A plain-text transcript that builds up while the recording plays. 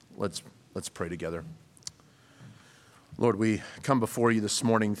Let's pray together. Lord, we come before you this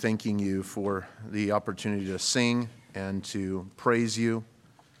morning thanking you for the opportunity to sing and to praise you.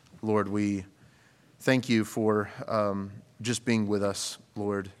 Lord, we thank you for just being with us,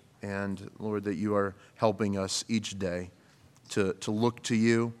 Lord, and Lord, that you are helping us each day to look to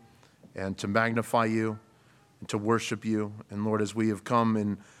you and to magnify you and to worship you. And Lord, as we have come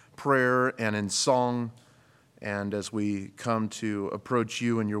in prayer and in song, and as we come to approach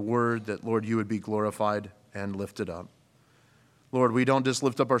you and your word, that, Lord, you would be glorified and lifted up. Lord, we don't just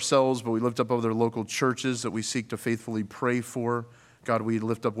lift up ourselves, but we lift up other local churches that we seek to faithfully pray for. God, we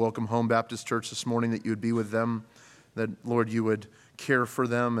lift up Welcome Home Baptist Church this morning, that you would be with them, that, Lord, you would care for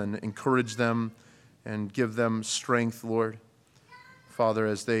them and encourage them and give them strength, Lord. Father,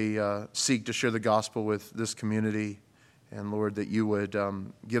 as they seek to share the gospel with this community, and Lord, that you would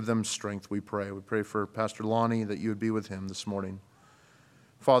give them strength, we pray. We pray for Pastor Lonnie, that you would be with him this morning.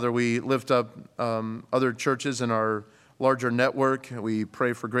 Father, we lift up other churches in our larger network. We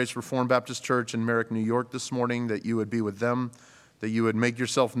pray for Grace Reformed Baptist Church in Merrick, New York this morning, that you would be with them, that you would make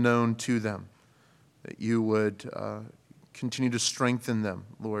yourself known to them, that you would continue to strengthen them,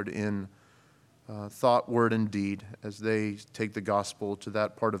 Lord, in thought, word, and deed as they take the gospel to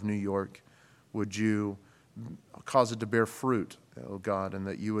that part of New York. Would you cause it to bear fruit, oh God, and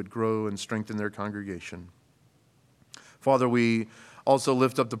that you would grow and strengthen their congregation. Father, we also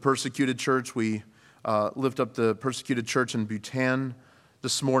lift up the persecuted church. We lift up the persecuted church in Bhutan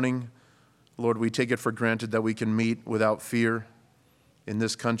this morning. Lord, we take it for granted that we can meet without fear in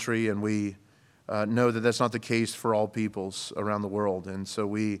this country, and we know that that's not the case for all peoples around the world. And so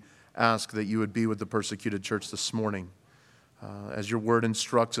we ask that you would be with the persecuted church this morning. As your word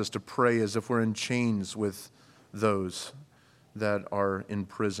instructs us to pray as if we're in chains with those that are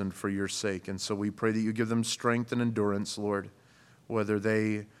imprisoned for your sake. And so we pray that you give them strength and endurance, Lord, whether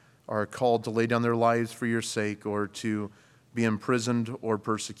they are called to lay down their lives for your sake or to be imprisoned or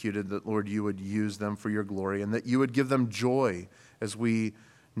persecuted, that, Lord, you would use them for your glory and that you would give them joy, as we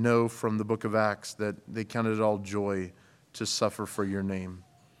know from the book of Acts that they counted it all joy to suffer for your name.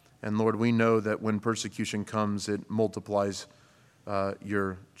 And Lord, we know that when persecution comes, it multiplies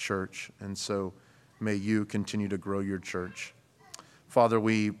your church. And so may you continue to grow your church. Father,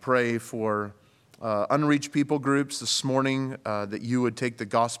 we pray for unreached people groups this morning, that you would take the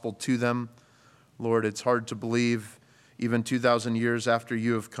gospel to them. Lord, it's hard to believe, even 2,000 years after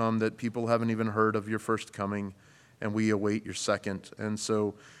you have come, that people haven't even heard of your first coming, and we await your second. And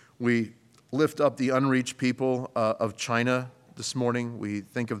so we lift up the unreached people of China this morning. We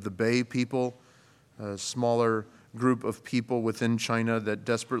think of the Bay people, a smaller group of people within China that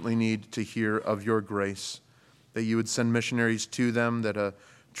desperately need to hear of your grace, that you would send missionaries to them, that a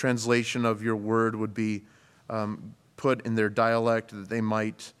translation of your word would be put in their dialect, that they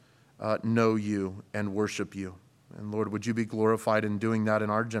might know you and worship you. And Lord, would you be glorified in doing that in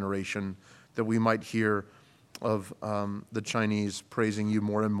our generation, that we might hear of the Chinese praising you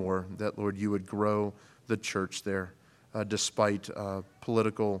more and more, that, Lord, you would grow the church there. Despite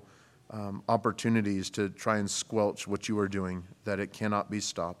political opportunities to try and squelch what you are doing, that it cannot be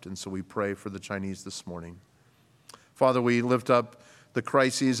stopped. And so we pray for the Chinese this morning. Father, we lift up the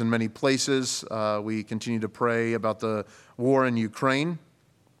crises in many places. We continue to pray about the war in Ukraine.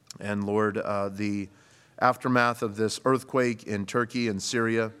 And Lord, the aftermath of this earthquake in Turkey and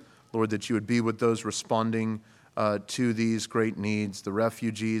Syria. Lord, that you would be with those responding to these great needs, the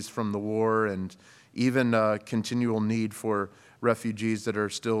refugees from the war, and even continual need for refugees that are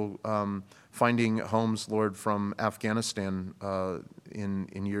still finding homes, Lord, from Afghanistan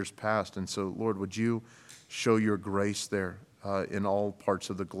in years past. And so, Lord, would you show your grace there in all parts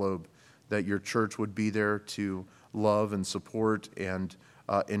of the globe, that your church would be there to love and support and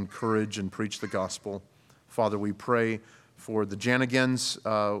encourage and preach the gospel. Father, we pray for the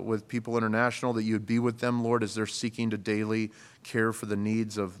Janigans with People International, that you would be with them, Lord, as they're seeking to daily care for the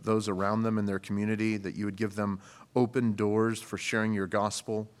needs of those around them in their community, that you would give them open doors for sharing your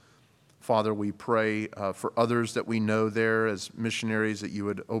gospel. Father, we pray for others that we know there as missionaries, that you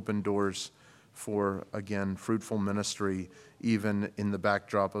would open doors for, again, fruitful ministry, even in the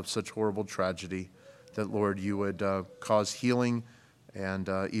backdrop of such horrible tragedy, that, Lord, you would cause healing and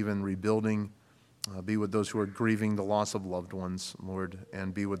even rebuilding. Be with those who are grieving the loss of loved ones, Lord,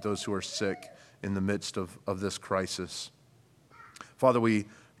 and be with those who are sick in the midst of this crisis. Father, we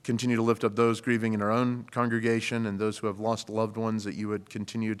continue to lift up those grieving in our own congregation and those who have lost loved ones, that you would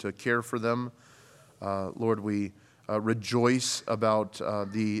continue to care for them. Lord, we rejoice about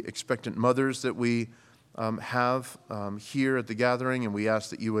the expectant mothers that we have here at the gathering, and we ask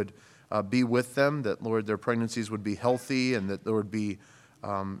that you would be with them, that, Lord, their pregnancies would be healthy and that there would be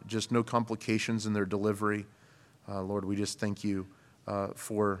just no complications in their delivery. Lord, we just thank you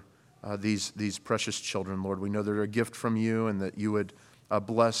for these precious children. Lord, we know they're a gift from you, and that you would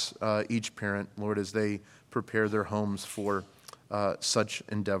bless each parent, Lord, as they prepare their homes for such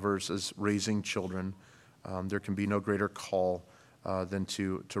endeavors as raising children. There can be no greater call than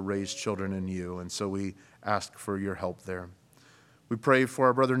to raise children in you, and so we ask for your help there. We pray for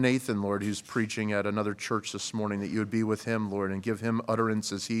our brother Nathan, Lord, who's preaching at another church this morning, that you would be with him, Lord, and give him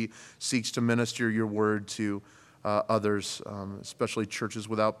utterance as he seeks to minister your word to others, especially churches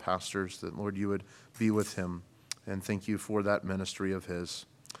without pastors, that, Lord, you would be with him. And thank you for that ministry of his.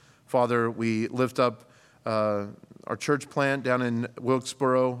 Father, we lift up our church plant down in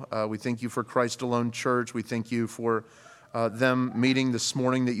Wilkesboro. We thank you for Christ Alone Church. We thank you for them meeting this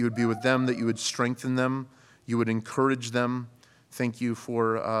morning, that you would be with them, that you would strengthen them, you would encourage them. Thank you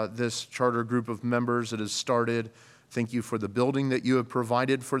for this charter group of members that has started. Thank you for the building that you have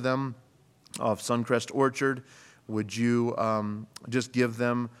provided for them of Suncrest Orchard. Would you just give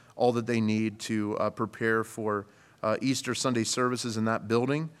them all that they need to prepare for Easter Sunday services in that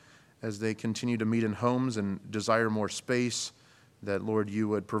building as they continue to meet in homes and desire more space, that, Lord, you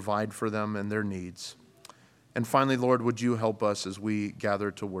would provide for them and their needs. And finally, Lord, would you help us as we gather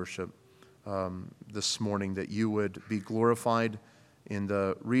to worship this morning, that you would be glorified in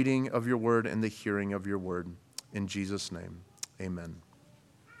the reading of your word and the hearing of your word. In Jesus' name, amen.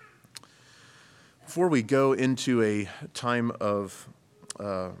 Before we go into a time of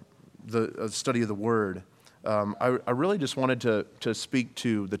the study of the word, I really just wanted to speak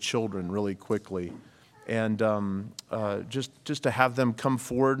to the children really quickly, and just to have them come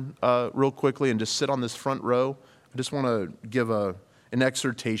forward real quickly and just sit on this front row. I just want to give an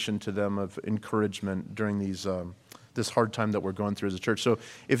exhortation to them of encouragement during this hard time that we're going through as a church. So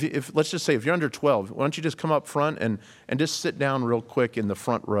if let's just say if you're under 12, why don't you just come up front and just sit down real quick in the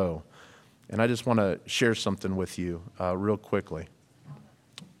front row. And I just want to share something with you real quickly.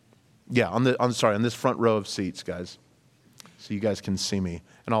 Yeah, on this front row of seats, guys, so you guys can see me,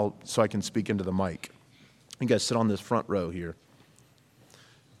 and so I can speak into the mic. You guys sit on this front row here.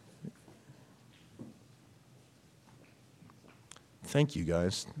 Thank you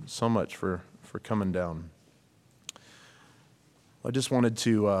guys so much for coming down. I just wanted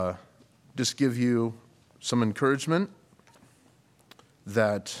to just give you some encouragement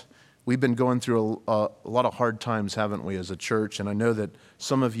that we've been going through a lot of hard times, haven't we, as a church? And I know that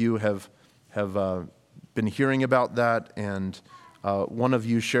some of you have been hearing about that, and one of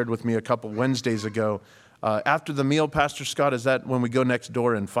you shared with me a couple Wednesdays ago, after the meal, Pastor Scott, is that when we go next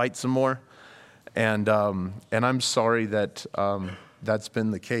door and fight some more? And I'm sorry that that's been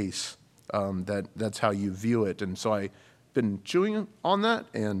the case, that's how you view it. And so I've been chewing on that,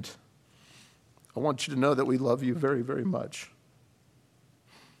 and I want you to know that we love you very, very much.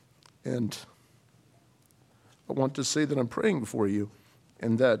 And I want to say that I'm praying for you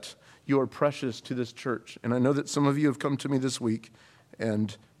and that you are precious to this church. And I know that some of you have come to me this week,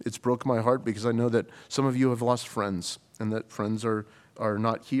 and it's broke my heart because I know that some of you have lost friends, and that friends are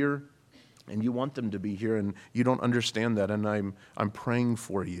not here, and you want them to be here, and you don't understand that, and I'm praying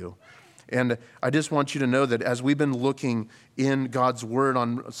for you. And I just want you to know that as we've been looking in God's Word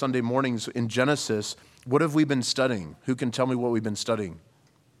on Sunday mornings in Genesis, what have we been studying? Who can tell me what we've been studying?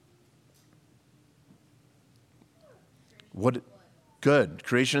 What? Good.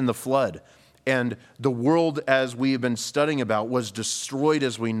 Creation and the flood. And the world, as we have been studying about, was destroyed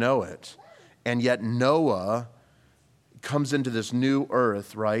as we know it. And yet Noah comes into this new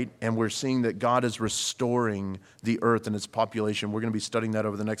earth, right? And we're seeing that God is restoring the earth and its population. We're going to be studying that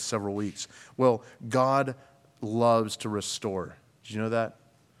over the next several weeks. Well, God loves to restore. Did you know that?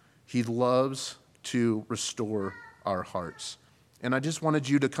 He loves to restore our hearts. And I just wanted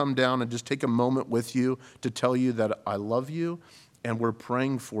you to come down and just take a moment with you to tell you that I love you and we're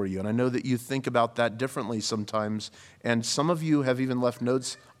praying for you. And I know that you think about that differently sometimes. And some of you have even left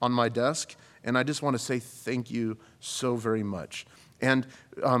notes on my desk. And I just want to say thank you so very much. And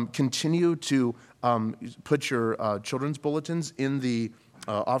continue to put your children's bulletins in the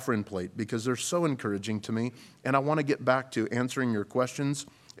offering plate because they're so encouraging to me. And I want to get back to answering your questions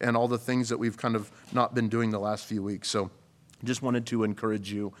and all the things that we've kind of not been doing the last few weeks. So just wanted to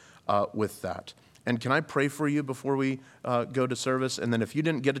encourage you with that. And can I pray for you before we go to service? And then if you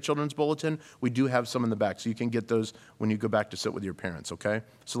didn't get a children's bulletin, we do have some in the back. So you can get those when you go back to sit with your parents, okay?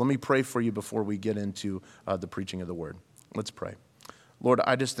 So let me pray for you before we get into the preaching of the word. Let's pray. Lord,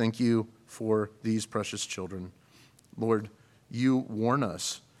 I just thank you for these precious children. Lord, you warn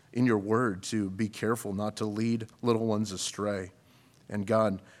us in your word to be careful not to lead little ones astray. And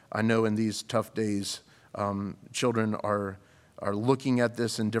God, I know in these tough days, children are are looking at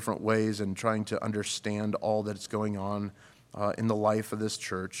this in different ways and trying to understand all that's going on in the life of this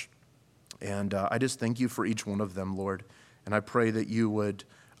church. And I just thank you for each one of them, Lord. And I pray that you would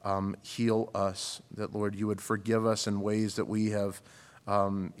heal us, that, Lord, you would forgive us in ways that we have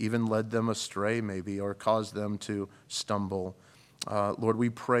even led them astray maybe or caused them to stumble. Lord, we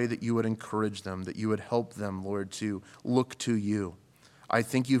pray that you would encourage them, that you would help them, Lord, to look to you. I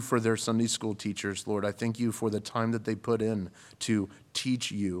thank you for their Sunday school teachers, Lord. I thank you for the time that they put in to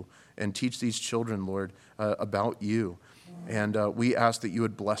teach you and teach these children, Lord, about you. And we ask that you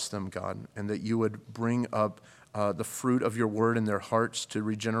would bless them, God, and that you would bring up the fruit of your word in their hearts to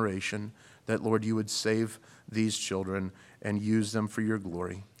regeneration, that, Lord, you would save these children and use them for your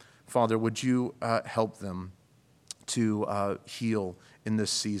glory. Father, would you help them to heal in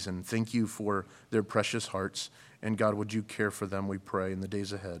this season? Thank you for their precious hearts. And God, would you care for them, we pray, in the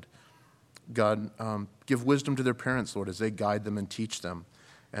days ahead. God, give wisdom to their parents, Lord, as they guide them and teach them.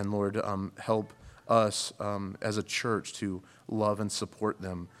 And Lord, help us as a church to love and support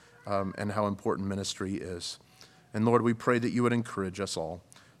them and how important ministry is. And Lord, we pray that you would encourage us all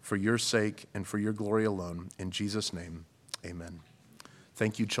for your sake and for your glory alone. In Jesus' name, amen.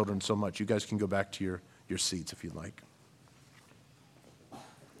 Thank you, children, so much. You guys can go back to your seats if you'd like.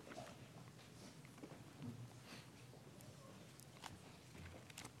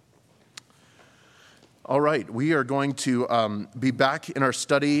 All right, we are going to be back in our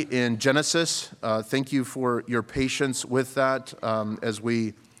study in Genesis. Thank you for your patience with that as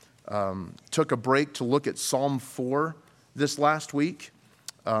we took a break to look at Psalm 4 this last week.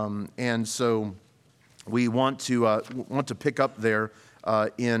 And so we want to pick up there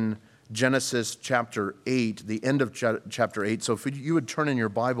in Genesis chapter 8, the end of chapter 8. So if you would turn in your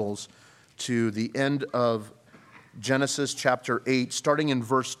Bibles to the end of Genesis chapter 8, starting in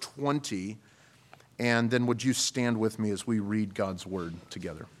verse 20, and then would you stand with me as we read God's word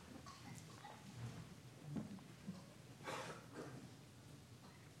together?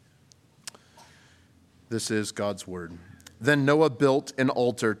 This is God's word. Then Noah built an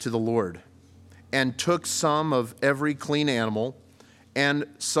altar to the Lord and took some of every clean animal and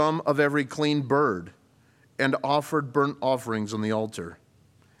some of every clean bird and offered burnt offerings on the altar.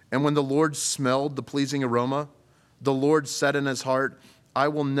 And when the Lord smelled the pleasing aroma, the Lord said in his heart, I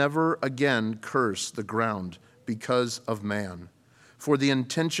will never again curse the ground because of man, for the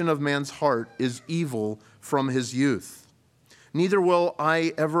intention of man's heart is evil from his youth. Neither will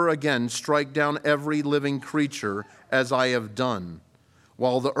I ever again strike down every living creature as I have done.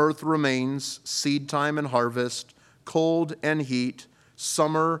 While the earth remains, seed time and harvest, cold and heat,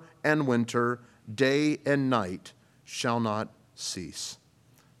 summer and winter, day and night shall not cease.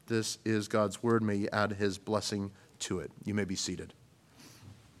 This is God's word. May he add his blessing to it. You may be seated.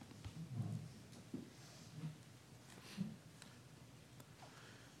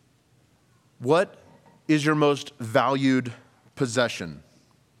 What is your most valued possession?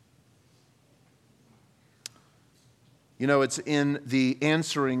 You know, it's in the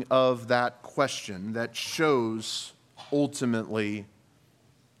answering of that question that shows ultimately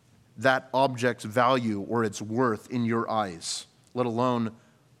that object's value or its worth in your eyes, let alone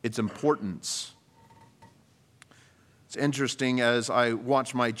its importance. It's interesting, as I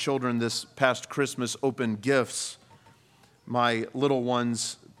watch my children this past Christmas open gifts, my little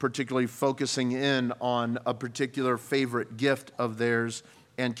ones particularly focusing in on a particular favorite gift of theirs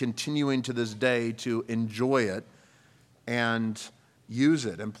and continuing to this day to enjoy it and use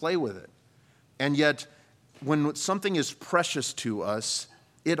it and play with it. And yet, when something is precious to us,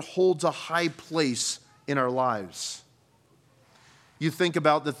 it holds a high place in our lives. You think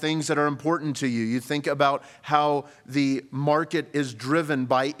about the things that are important to you. You think about how the market is driven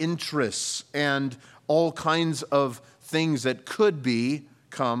by interests and all kinds of things that could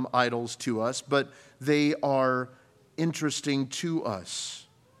become idols to us, but they are interesting to us.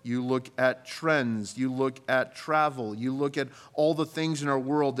 You look at trends, you look at travel, you look at all the things in our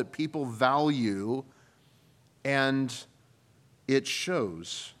world that people value, and it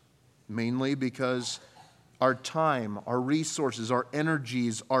shows, mainly because our time, our resources, our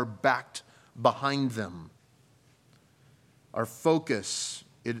energies are backed behind them. Our focus,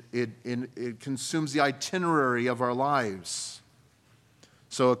 it consumes the itinerary of our lives.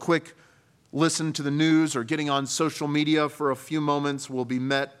 So a quick listen to the news or getting on social media for a few moments will be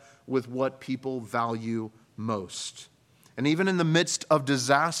met with what people value most. And even in the midst of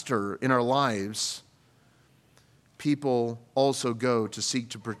disaster in our lives, people also go to seek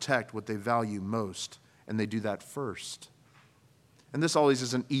to protect what they value most, and they do that first. And this always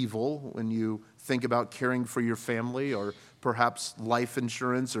isn't evil when you think about caring for your family or perhaps life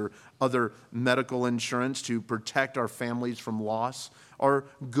insurance or other medical insurance to protect our families from loss, are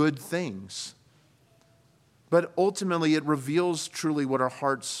good things. But ultimately, it reveals truly what our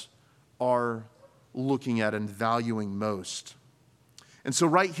hearts are looking at and valuing most. And so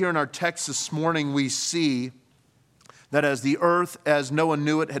right here in our text this morning, we see that as the earth, as Noah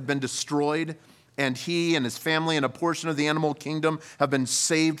knew it, had been destroyed, and he and his family and a portion of the animal kingdom have been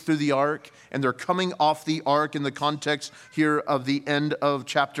saved through the ark, and they're coming off the ark in the context here of the end of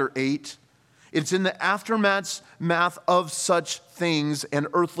chapter 8. It's in the aftermath of such things, an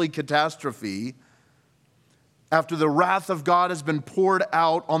earthly catastrophe, after the wrath of God has been poured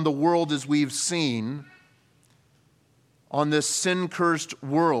out on the world as we've seen, on this sin-cursed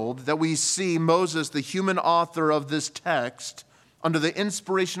world, that we see Moses, the human author of this text, under the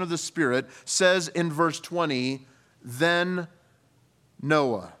inspiration of the Spirit, says in verse 20, then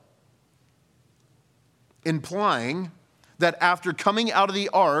Noah, implying that after coming out of the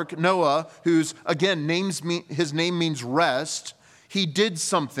ark, Noah, whose, again, his name means rest, he did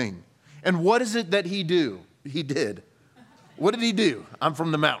something. And what is it that he did? What did he do? I'm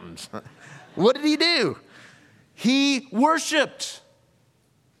from the mountains. What did he do? He worshiped.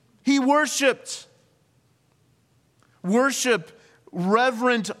 He worshiped. Worship,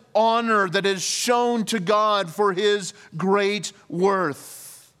 reverent honor that is shown to God for his great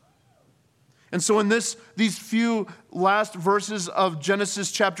worth. And so in these few last verses of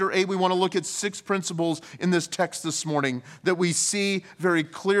Genesis chapter 8, we want to look at 6 principles in this text this morning that we see very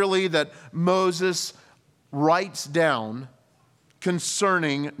clearly that Moses writes down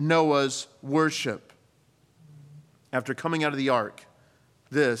concerning Noah's worship. After coming out of the ark,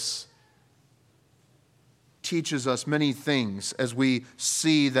 this teaches us many things as we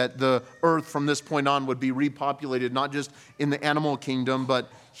see that the earth from this point on would be repopulated, not just in the animal kingdom, but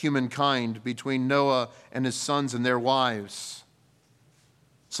humankind between Noah and his sons and their wives.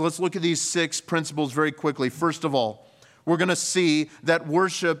 So let's look at these 6 principles very quickly. First of all, we're going to see that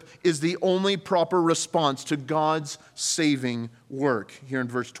worship is the only proper response to God's saving work here in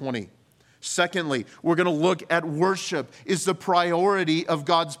verse 20. Secondly, we're going to look at worship is the priority of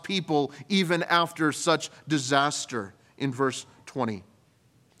God's people even after such disaster in verse 20.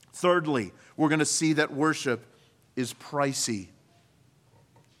 Thirdly, we're going to see that worship is pricey.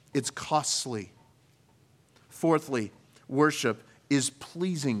 It's costly. Fourthly, worship is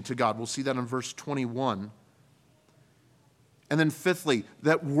pleasing to God. We'll see that in verse 21. And then fifthly,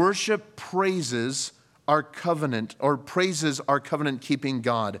 that worship praises our covenant keeping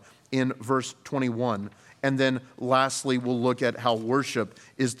God in verse 21. And then lastly, we'll look at how worship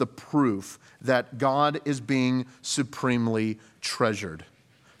is the proof that God is being supremely treasured.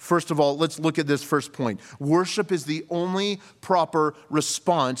 First of all, let's look at this first point. Worship is the only proper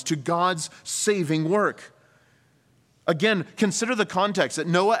response to God's saving work. Again, consider the context that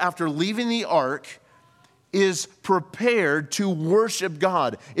Noah, after leaving the ark, is prepared to worship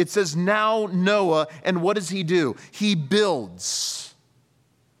God. It says, now Noah, and what does he do? He builds.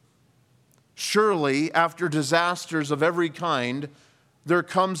 Surely, after disasters of every kind, there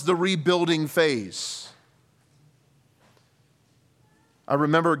comes the rebuilding phase. I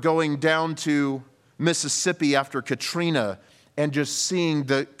remember going down to Mississippi after Katrina and just seeing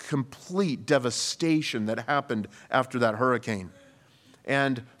the complete devastation that happened after that hurricane.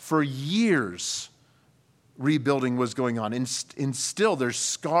 And for years, rebuilding was going on. And still, there's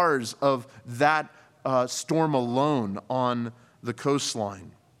scars of that storm alone on the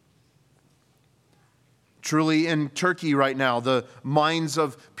coastline. Truly, in Turkey right now, the minds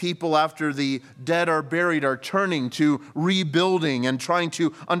of people after the dead are buried are turning to rebuilding and trying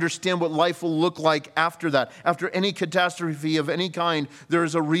to understand what life will look like after that. After any catastrophe of any kind, there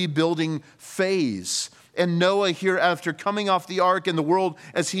is a rebuilding phase. And Noah here, after coming off the ark and the world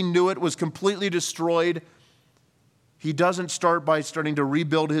as he knew it was completely destroyed, he doesn't start by starting to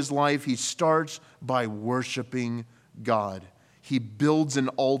rebuild his life. He starts by worshiping God. He builds an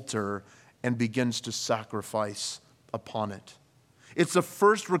altar and begins to sacrifice upon it. It's the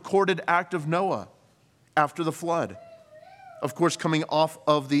first recorded act of Noah after the flood. Of course, coming off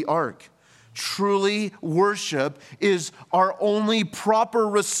of the ark. Truly, worship is our only proper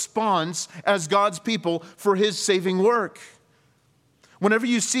response as God's people for his saving work. Whenever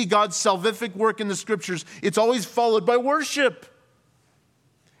you see God's salvific work in the scriptures, it's always followed by worship.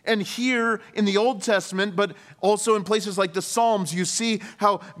 And here in the Old Testament, but also in places like the Psalms, you see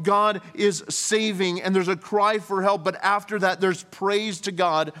how God is saving and there's a cry for help. But after that, there's praise to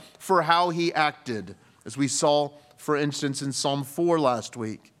God for how he acted. As we saw, for instance, in Psalm 4 last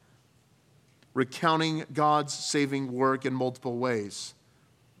week, recounting God's saving work in multiple ways.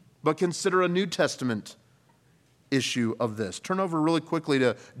 But consider a New Testament issue of this. Turn over really quickly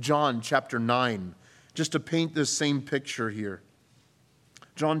to John chapter 9, just to paint this same picture here.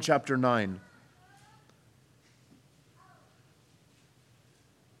 John chapter 9.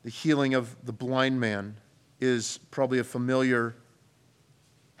 The healing of the blind man is probably a familiar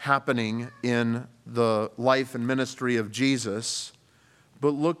happening in the life and ministry of Jesus. But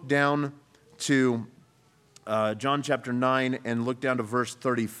look down to John chapter 9 and look down to verse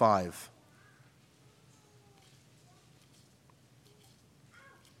 35.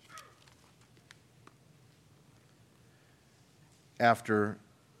 After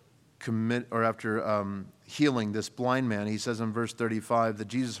healing this blind man, he says in verse 35 that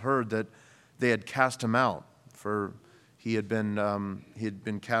Jesus heard that they had cast him out, for he had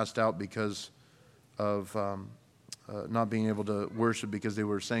been cast out because of not being able to worship, because they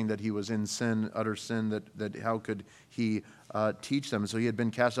were saying that he was in sin, utter sin, that how could he teach them? And so he had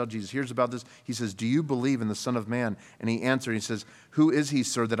been cast out. Jesus hears about this. He says, "Do you believe in the Son of Man?" And he answered, he says, "Who is he,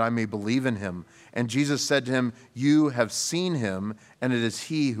 sir, that I may believe in him?" And Jesus said to him, "You have seen him, and it is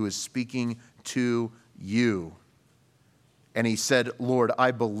he who is speaking to you." And he said, "Lord,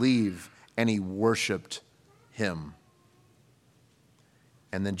 I believe." And he worshiped him.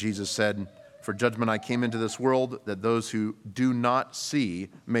 And then Jesus said, "For judgment I came into this world, that those who do not see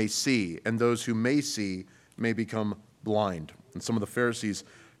may see, and those who may see may become blind." And some of the Pharisees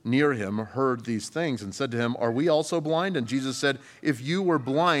near him heard these things and said to him, "Are we also blind?" And Jesus said, "If you were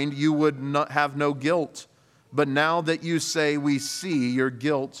blind, you would not have no guilt. But now that you say we see, your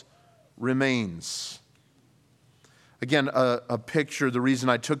guilt remains." Again, a picture, the reason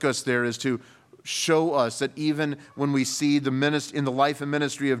I took us there is to show us that even when we see in the life and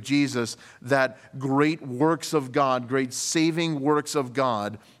ministry of Jesus, that great works of God, great saving works of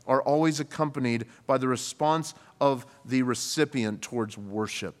God, are always accompanied by the response of the recipient towards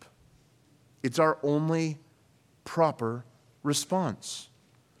worship. It's our only proper response.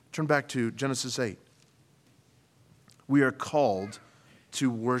 Turn back to Genesis 8. We are called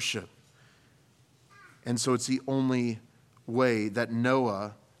to worship. And so it's the only way that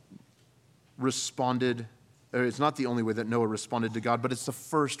Noah responded, or it's not the only way that Noah responded to God, but it's the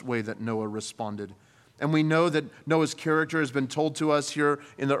first way that Noah responded. And we know that Noah's character has been told to us here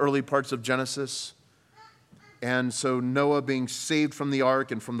in the early parts of Genesis. And so Noah being saved from the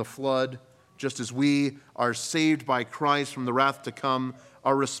ark and from the flood, just as we are saved by Christ from the wrath to come,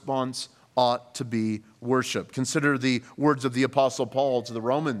 our response ought to be worship. Consider the words of the Apostle Paul to the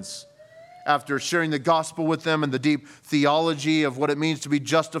Romans. After sharing the gospel with them and the deep theology of what it means to be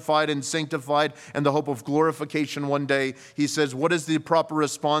justified and sanctified and the hope of glorification one day, he says, what is the proper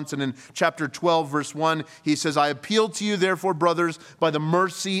response? And in chapter 12, verse 1, he says, "I appeal to you, therefore, brothers, by the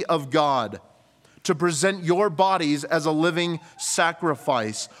mercy of God, to present your bodies as a living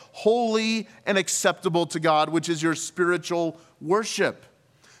sacrifice, holy and acceptable to God, which is your spiritual worship.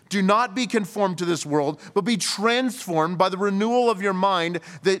 Do not be conformed to this world, but be transformed by the renewal of your mind,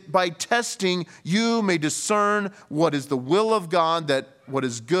 that by testing you may discern what is the will of God, that what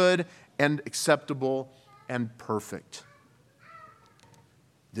is good and acceptable and perfect."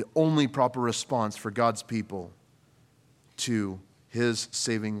 The only proper response for God's people to his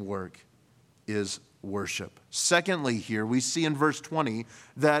saving work is worship. Secondly, here we see in verse 20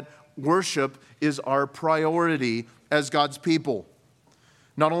 that worship is our priority as God's people.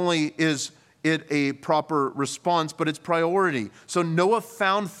 Not only is it a proper response, but it's priority. So Noah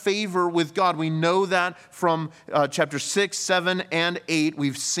found favor with God. We know that from chapter 6, 7, and 8.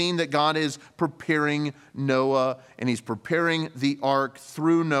 We've seen that God is preparing Noah, and he's preparing the ark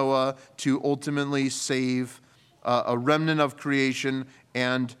through Noah to ultimately save a remnant of creation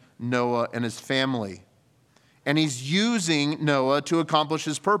and Noah and his family. And he's using Noah to accomplish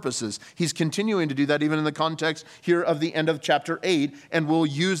his purposes. He's continuing to do that even in the context here of the end of chapter 8, and we'll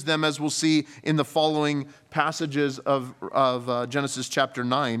use them, as we'll see in the following passages of Genesis chapter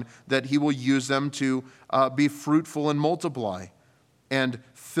 9, that he will use them to be fruitful and multiply and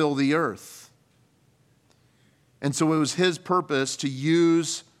fill the earth. And so it was his purpose to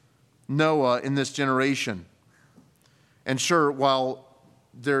use Noah in this generation. And sure, while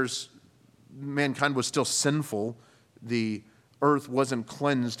mankind was still sinful, the earth wasn't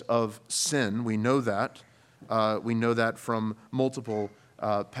cleansed of sin. We know that. We know that from multiple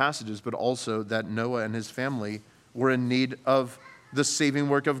passages, but also that Noah and his family were in need of the saving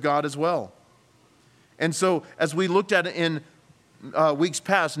work of God as well. And so, as we looked at it in weeks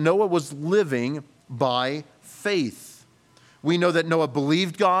past, Noah was living by faith. We know that Noah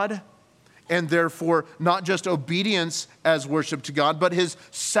believed God, and therefore not just obedience as worship to God, but his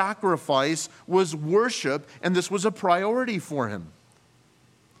sacrifice was worship, and this was a priority for him.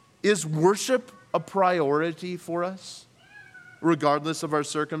 Is worship a priority for us, regardless of our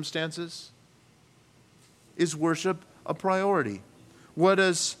circumstances? Is worship a priority? What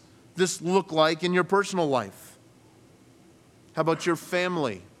does this look like in your personal life? How about your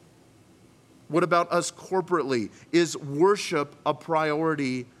family? What about us corporately? Is worship a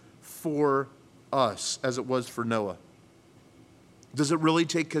priority for us as it was for Noah? Does it really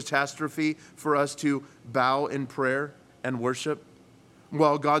take catastrophe for us to bow in prayer and worship?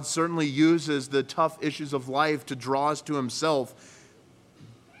 Well, God certainly uses the tough issues of life to draw us to himself.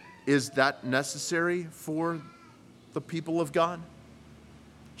 Is that necessary for the people of God?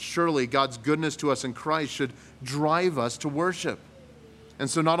 Surely God's goodness to us in Christ should drive us to worship. And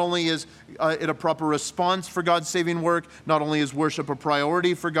so not only is it a proper response for God's saving work, not only is worship a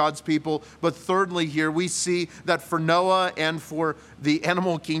priority for God's people, but thirdly here we see that for Noah and for the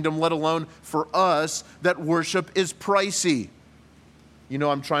animal kingdom, let alone for us, that worship is pricey. You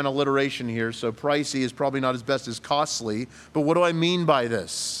know, I'm trying alliteration here, so pricey is probably not as best as costly. But what do I mean by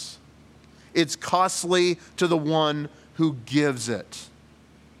this? It's costly to the one who gives it.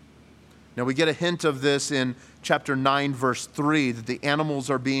 Now we get a hint of this in chapter 9, verse 3, that the animals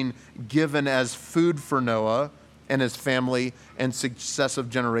are being given as food for Noah and his family and successive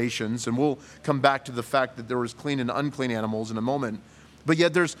generations. And we'll come back to the fact that there was clean and unclean animals in a moment. But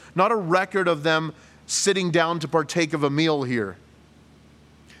yet there's not a record of them sitting down to partake of a meal here.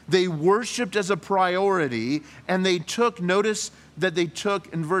 They worshiped as a priority, and they took, notice that they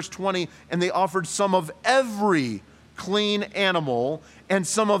took in verse 20, and they offered some of every clean animal and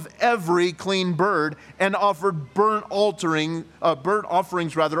some of every clean bird, and offered burnt offerings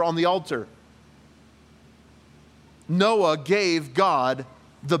on the altar. Noah gave God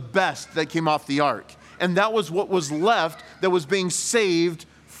the best that came off the ark, and that was what was left that was being saved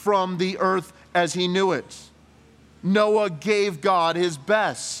from the earth as he knew it. Noah gave God his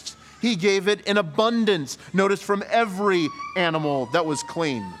best. He gave it in abundance. Notice, from every animal that was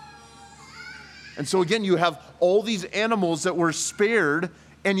clean. And so again, you have all these animals that were spared,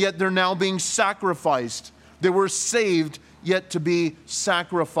 and yet they're now being sacrificed. They were saved, yet to be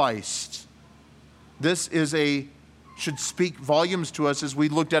sacrificed. This should speak volumes to us, as we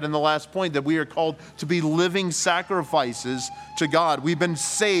looked at in the last point, that we are called to be living sacrifices to God. We've been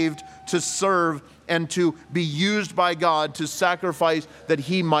saved to serve and to be used by God to sacrifice that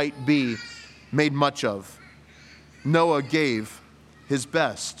he might be made much of. Noah gave his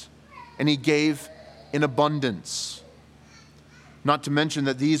best, and he gave in abundance. Not to mention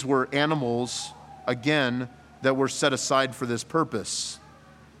that these were animals, again, that were set aside for this purpose.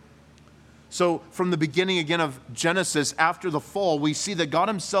 So from the beginning again of Genesis, after the fall, we see that God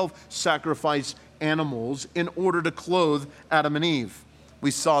himself sacrificed animals in order to clothe Adam and Eve.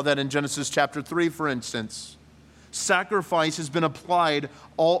 We saw that in Genesis chapter 3, for instance. Sacrifice has been implied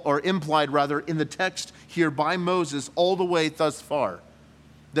in the text here by Moses all the way thus far.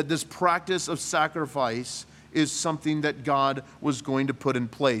 That this practice of sacrifice is something that God was going to put in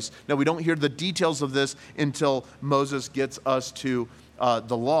place. Now, we don't hear the details of this until Moses gets us to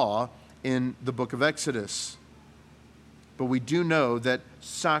the law in the book of Exodus. But we do know that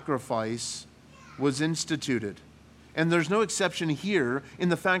sacrifice was instituted. And there's no exception here in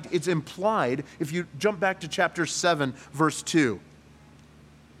the fact it's implied if you jump back to chapter 7, verse 2.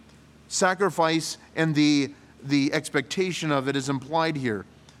 Sacrifice and the expectation of it is implied here.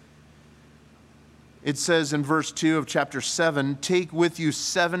 It says in verse 2 of chapter 7, "Take with you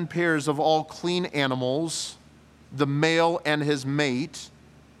 7 pairs of all clean animals, the male and his mate,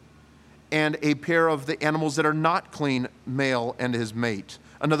 and a pair of the animals that are not clean, male and his mate."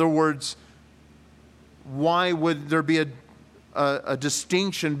 In other words, why would there be a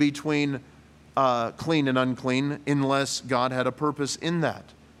distinction between clean and unclean unless God had a purpose in that?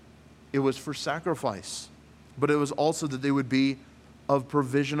 It was for sacrifice, but it was also that they would be of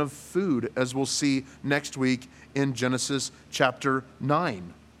provision of food, as we'll see next week in Genesis chapter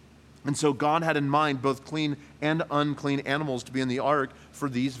 9. And so God had in mind both clean and unclean animals to be in the ark for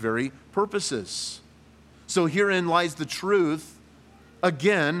these very purposes. So herein lies the truth,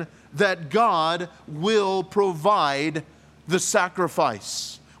 again, that God will provide the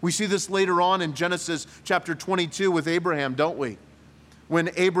sacrifice. We see this later on in Genesis chapter 22 with Abraham, don't we? When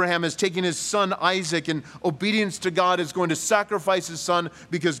Abraham is taking his son Isaac in obedience to God, is going to sacrifice his son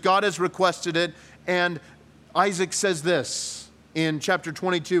because God has requested it. And Isaac says this in chapter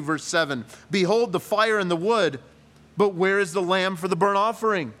 22, verse 7, "Behold the fire and the wood, but where is the lamb for the burnt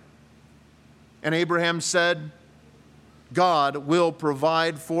offering?" And Abraham said, "God will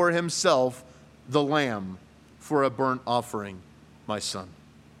provide for himself the lamb for a burnt offering, my son."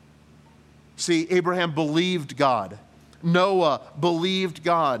 See, Abraham believed God. Noah believed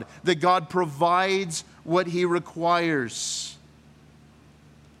God, that God provides what he requires.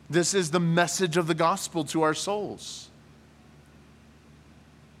 This is the message of the gospel to our souls.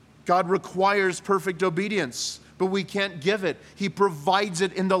 God requires perfect obedience, but we can't give it. He provides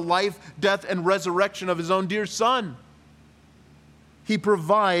it in the life, death, and resurrection of his own dear Son. He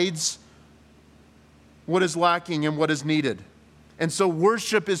provides what is lacking and what is needed. And so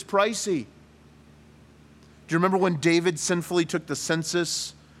worship is pricey. Do you remember when David sinfully took the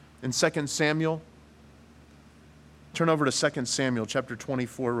census in 2 Samuel? Turn over to 2 Samuel chapter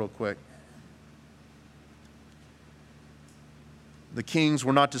 24 real quick. The kings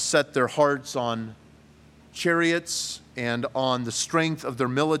were not to set their hearts on chariots and on the strength of their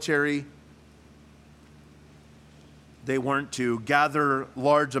military. They weren't to gather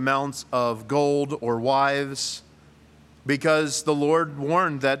large amounts of gold or wives, because the Lord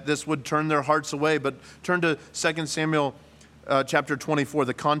warned that this would turn their hearts away. But turn to 2 Samuel chapter 24.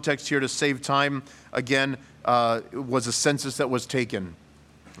 The context here, to save time, again, was a census that was taken.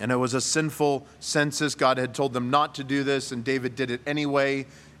 And it was a sinful census. God had told them not to do this, and David did it anyway.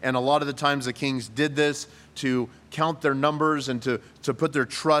 And a lot of the times the kings did this to count their numbers and to put their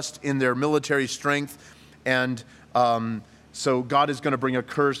trust in their military strength. And so God is going to bring a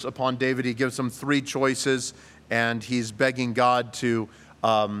curse upon David. He gives him 3 choices, and he's begging God to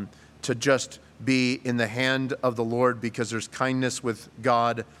just be in the hand of the Lord, because there's kindness with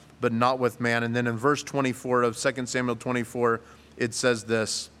God, but not with man. And then in verse 24 of 2 Samuel 24, it says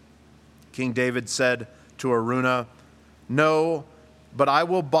this: King David said to Aroma, "No, but I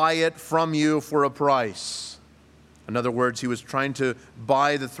will buy it from you for a price." In other words, he was trying to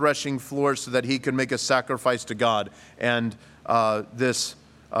buy the threshing floor so that he could make a sacrifice to God. And this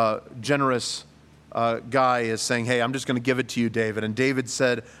generous guy is saying, "Hey, I'm just going to give it to you, David." And David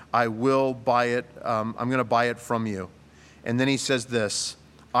said, "I will buy it. I'm going to buy it from you." And then he says this: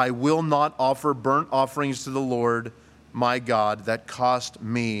 "I will not offer burnt offerings to the Lord my God that cost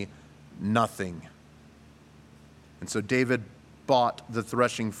me nothing." And so David bought the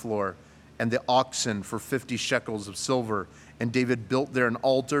threshing floor and the oxen for 50 shekels of silver. And David built there an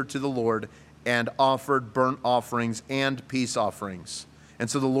altar to the Lord and offered burnt offerings and peace offerings. And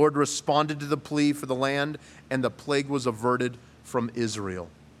so the Lord responded to the plea for the land, and the plague was averted from Israel.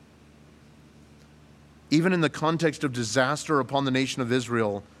 Even in the context of disaster upon the nation of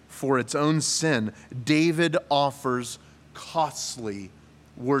Israel for its own sin, David offers costly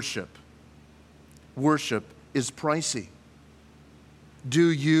worship. Worship is pricey. Do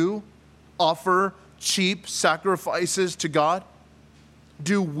you offer cheap sacrifices to God?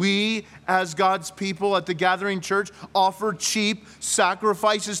 Do we, as God's people at the Gathering Church, offer cheap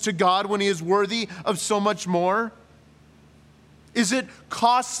sacrifices to God when he is worthy of so much more? Is it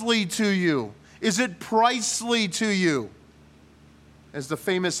costly to you? Is it pricely to you? As the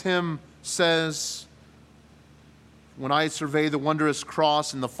famous hymn says, when I survey the wondrous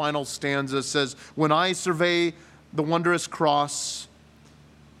cross, in the final stanza says, when I survey the wondrous cross,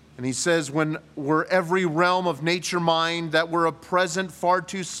 and he says, when were every realm of nature mine, that were a present far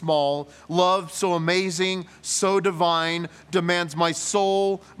too small, love so amazing, so divine, demands my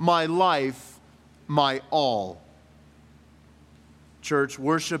soul, my life, my all. Church,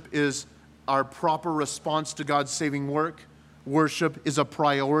 worship is our proper response to God's saving work. Worship is a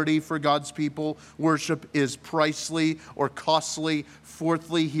priority for God's people. Worship is pricely or costly.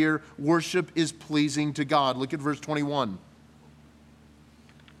 Fourthly here, worship is pleasing to God. Look at verse 21.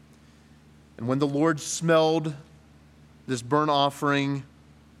 And when the Lord smelled this burnt offering,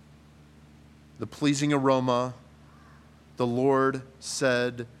 the pleasing aroma, the Lord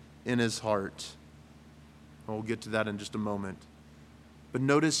said in his heart. And we'll get to that in just a moment. But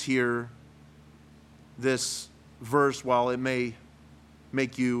notice here, this verse, while it may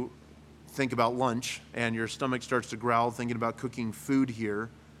make you think about lunch and your stomach starts to growl thinking about cooking food here,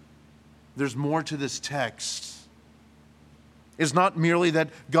 there's more to this text. It's not merely that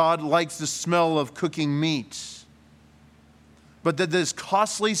God likes the smell of cooking meat, but that this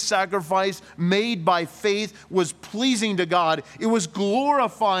costly sacrifice made by faith was pleasing to God. It was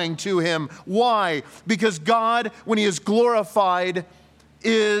glorifying to him. Why? Because God, when he is glorified,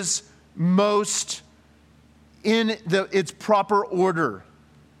 is most in its proper order.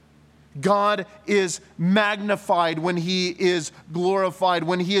 God is magnified when he is glorified,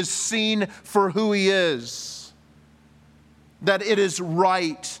 when he is seen for who he is. That it is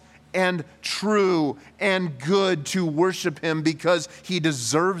right and true and good to worship him because he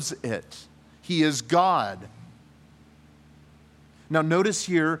deserves it. He is God. Now notice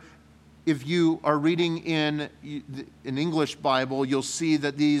here, if you are reading in an English Bible, you'll see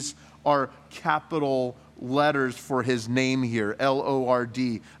that these are capital letters for his name here, Lord.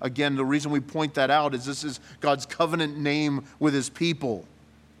 Again, the reason we point that out is this is God's covenant name with his people,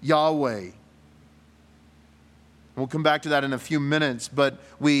 Yahweh. We'll come back to that in a few minutes, but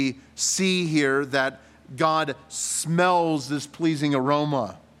we see here that God smells this pleasing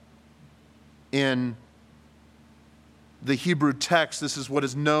aroma. In the Hebrew text, this is what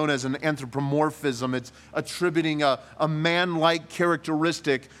is known as an anthropomorphism. It's attributing a man-like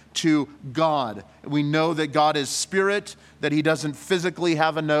characteristic to God. We know that God is spirit, that he doesn't physically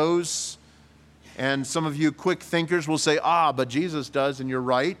have a nose. And some of you quick thinkers will say, but Jesus does, and you're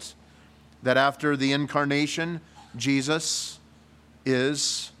right, that after the incarnation, Jesus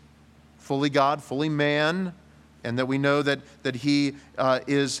is fully God, fully man, and that we know that he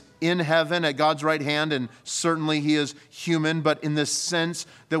is in heaven at God's right hand, and certainly he is human, but in the sense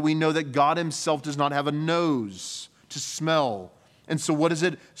that we know that God himself does not have a nose to smell. And so what is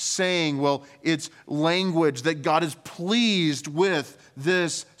it saying? Well, it's language that God is pleased with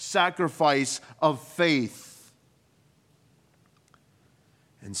this sacrifice of faith.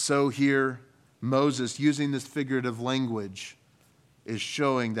 And so here, Moses, using this figurative language, is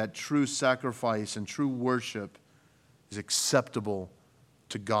showing that true sacrifice and true worship is acceptable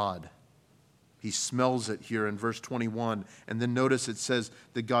to God. He smells it here in verse 21. And then notice it says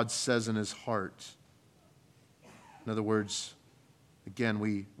that God says in his heart. In other words, again,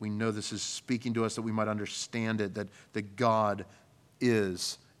 we know this is speaking to us that we might understand it, that God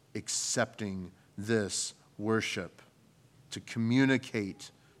is accepting this worship to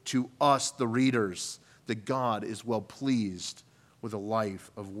communicate to us, the readers, that God is well pleased with a life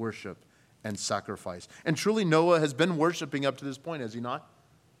of worship and sacrifice. And truly, Noah has been worshiping up to this point, has he not?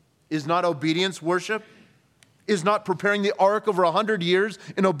 Is not obedience worship? Is not preparing the ark over 100 years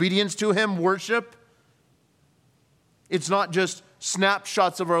in obedience to him worship? It's not just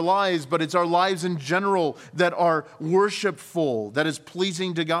snapshots of our lives, but it's our lives in general that are worshipful, that is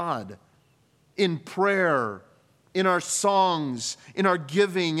pleasing to God. In prayer, in our songs, in our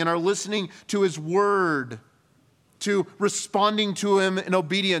giving, in our listening to his word, to responding to him in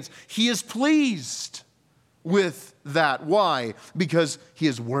obedience. He is pleased with that. Why? Because he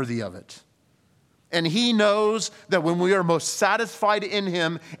is worthy of it. And he knows that when we are most satisfied in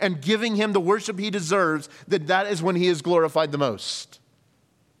him and giving him the worship he deserves, that is when he is glorified the most.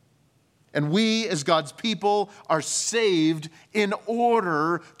 And we, as God's people, are saved in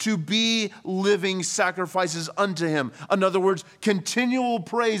order to be living sacrifices unto him. In other words, continual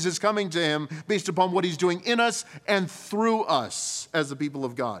praise is coming to him based upon what he's doing in us and through us as the people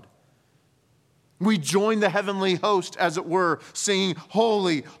of God. We join the heavenly host, as it were, singing,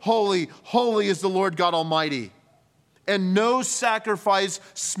 "Holy, holy, holy is the Lord God Almighty." And no sacrifice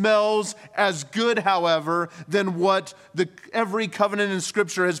smells as good, however, than what every covenant in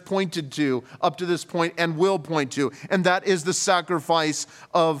Scripture has pointed to up to this point and will point to. And that is the sacrifice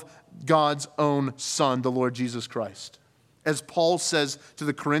of God's own Son, the Lord Jesus Christ. As Paul says to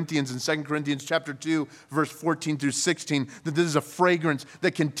the Corinthians in 2 Corinthians chapter 2, verse 14 through 16, that this is a fragrance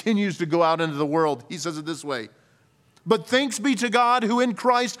that continues to go out into the world. He says it this way: "But thanks be to God who in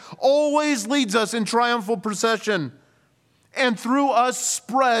Christ always leads us in triumphal procession, and through us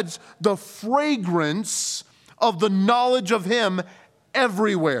spreads the fragrance of the knowledge of him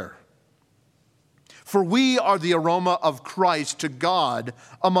everywhere. For we are the aroma of Christ to God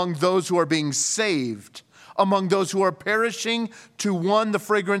among those who are being saved. Among those who are perishing, to one the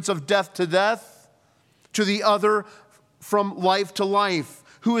fragrance of death to death, to the other from life to life.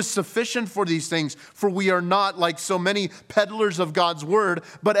 Who is sufficient for these things? For we are not like so many peddlers of God's word,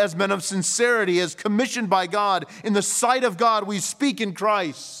 but as men of sincerity, as commissioned by God. In the sight of God, we speak in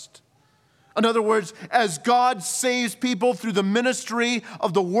Christ." In other words, as God saves people through the ministry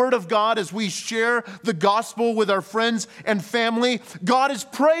of the Word of God, as we share the gospel with our friends and family, God is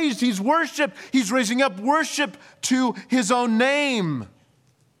praised, he's worshiped, he's raising up worship to his own name.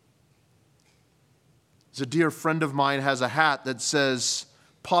 As a dear friend of mine has a hat that says,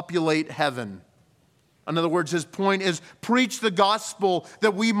 "Populate heaven." In other words, his point is preach the gospel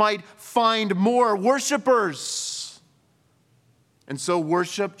that we might find more worshipers. And so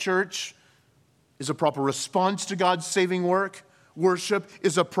worship, church, is a proper response to God's saving work. Worship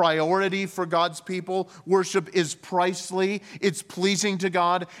is a priority for God's people. Worship is pricely. It's pleasing to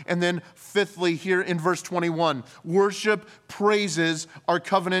God. And then fifthly, here in verse 21, worship praises our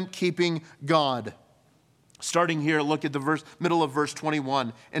covenant-keeping God. Starting here, look at the middle of verse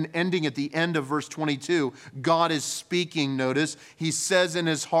 21 and ending at the end of verse 22. God is speaking, notice. He says in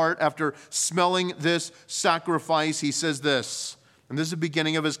his heart, after smelling this sacrifice, he says this. And this is the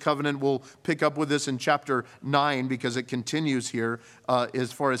beginning of his covenant. We'll pick up with this in chapter 9 because it continues here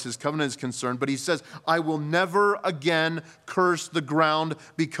as far as his covenant is concerned. But he says, I will never again curse the ground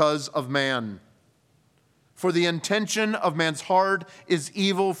because of man. For the intention of man's heart is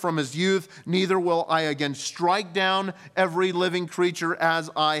evil from his youth. Neither will I again strike down every living creature as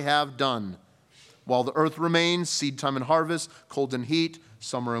I have done. While the earth remains, seed time and harvest, cold and heat,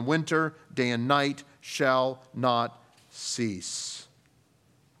 summer and winter, day and night shall not cease.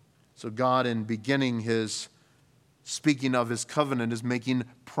 So God, in beginning his speaking of his covenant, is making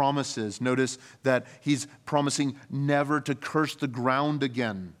promises. Notice that he's promising never to curse the ground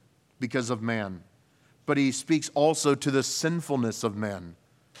again because of man. But he speaks also to the sinfulness of man.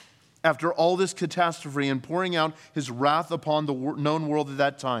 After all this catastrophe and pouring out his wrath upon the known world at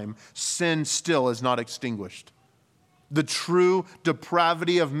that time, sin still is not extinguished. The true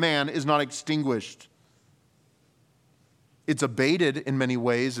depravity of man is not extinguished. It's abated in many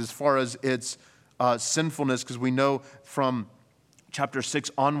ways as far as its sinfulness, because we know from chapter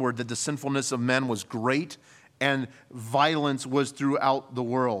 6 onward that the sinfulness of men was great and violence was throughout the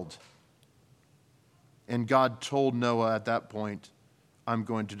world. And God told Noah at that point, I'm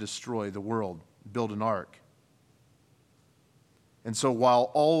going to destroy the world, build an ark. And so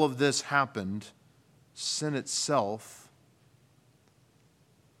while all of this happened, sin itself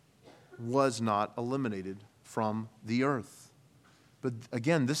was not eliminated from the earth. But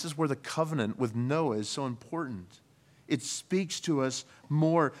again, this is where the covenant with Noah is so important. It speaks to us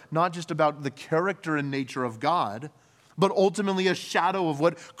more, not just about the character and nature of God, but ultimately a shadow of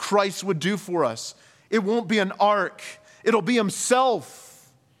what Christ would do for us. It won't be an ark. It'll be himself.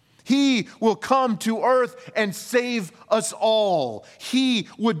 He will come to earth and save us all. He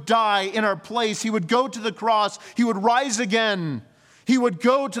would die in our place. He would go to the cross. He would rise again. He would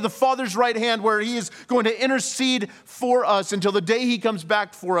go to the Father's right hand where he is going to intercede for us until the day he comes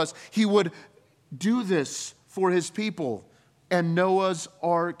back for us. He would do this for his people. And Noah's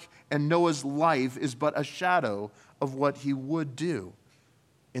ark and Noah's life is but a shadow of what he would do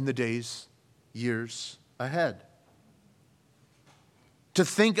in the days, years ahead. To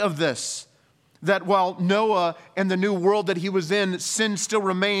think of this, that while Noah and the new world that he was in, sin still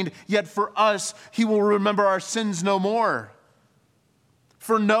remained, yet for us, he will remember our sins no more.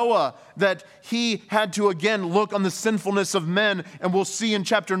 For Noah, that he had to again look on the sinfulness of men, and we'll see in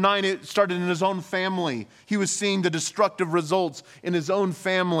chapter 9, it started in his own family. He was seeing the destructive results in his own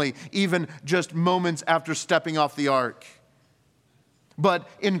family, even just moments after stepping off the ark. But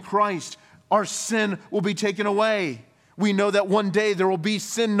in Christ, our sin will be taken away. We know that one day there will be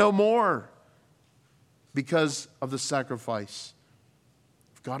sin no more because of the sacrifice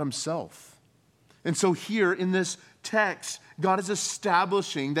of God himself. And so here in this text, God is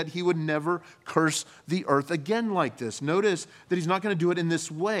establishing that he would never curse the earth again like this. Notice that he's not going to do it in this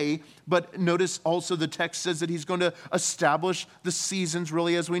way, but notice also the text says that he's going to establish the seasons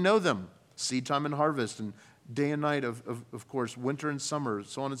really as we know them. Seed time and harvest, and day and night, of course, winter and summer,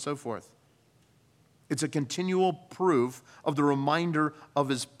 so on and so forth. It's a continual proof of the reminder of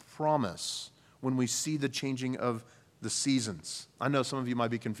his promise when we see the changing of the seasons. I know some of you might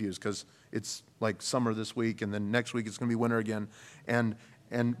be confused because it's like summer this week and then next week it's going to be winter again.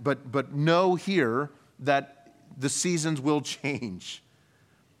 But know here that the seasons will change.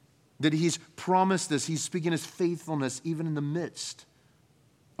 That he's promised this. He's speaking his faithfulness even in the midst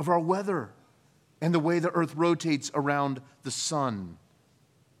of our weather and the way the earth rotates around the sun.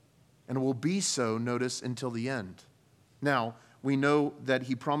 And it will be so, notice, until the end. Now, we know that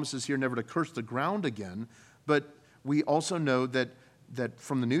he promises here never to curse the ground again, but we also know that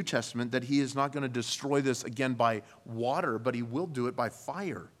from the New Testament that he is not going to destroy this again by water, but he will do it by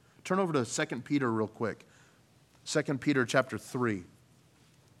fire. Turn over to 2 Peter real quick. 2 Peter chapter 3.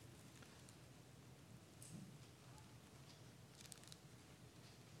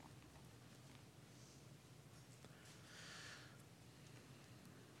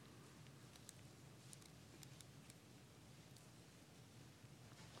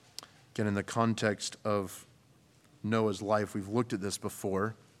 Again, in the context of Noah's life, we've looked at this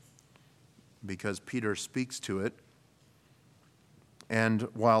before because Peter speaks to it. And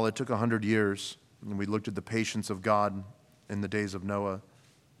while it took 100 years, and we looked at the patience of God in the days of Noah,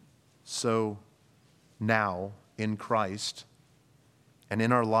 so now in Christ and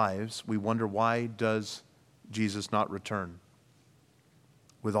in our lives, we wonder, why does Jesus not return?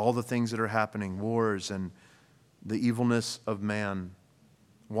 With all the things that are happening, wars and the evilness of man,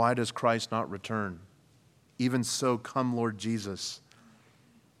 why does Christ not return? Even so, come Lord Jesus.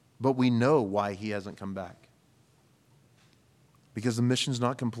 But we know why he hasn't come back. Because the mission's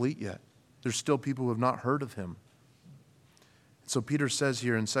not complete yet. There's still people who have not heard of him. So Peter says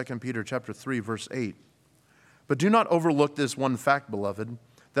here in 2 Peter chapter 3, verse 8, "But do not overlook this one fact, beloved,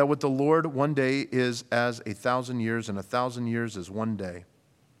 that with the Lord 1 day is as 1,000 years, and 1,000 years is 1 day."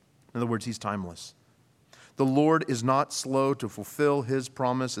 In other words, he's timeless. "The Lord is not slow to fulfill his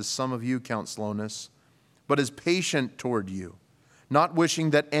promise, as some of you count slowness, but is patient toward you, not wishing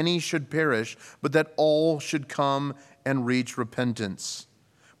that any should perish, but that all should come and reach repentance.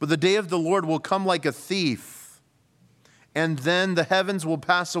 But the day of the Lord will come like a thief, and then the heavens will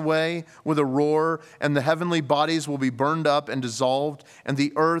pass away with a roar, and the heavenly bodies will be burned up and dissolved, and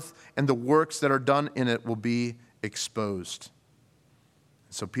the earth and the works that are done in it will be exposed."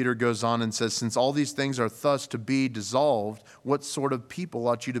 So Peter goes on and says, "Since all these things are thus to be dissolved, what sort of people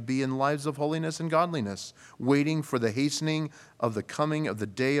ought you to be in lives of holiness and godliness, waiting for the hastening of the coming of the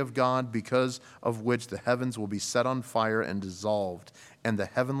day of God, because of which the heavens will be set on fire and dissolved, and the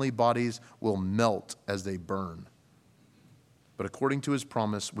heavenly bodies will melt as they burn. But according to his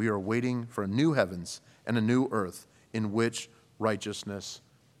promise, we are waiting for a new heavens and a new earth in which righteousness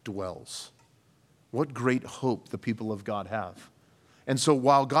dwells." What great hope the people of God have. And so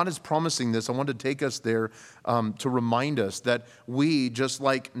while God is promising this, I want to take us there to remind us that we, just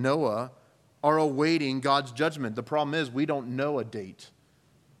like Noah, are awaiting God's judgment. The problem is we don't know a date.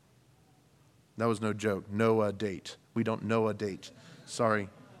 That was no joke. Know a date. We don't know a date. Sorry,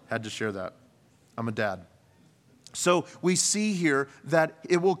 had to share that. I'm a dad. So we see here that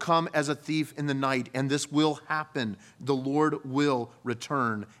it will come as a thief in the night, and this will happen. The Lord will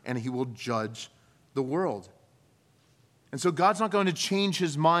return, and he will judge the world. And so God's not going to change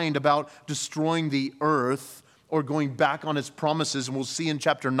his mind about destroying the earth or going back on his promises. And we'll see in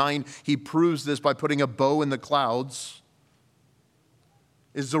chapter 9, he proves this by putting a bow in the clouds.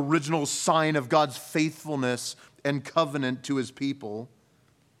 It's the original sign of God's faithfulness and covenant to his people.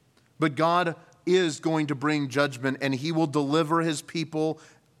 But God is going to bring judgment, and he will deliver his people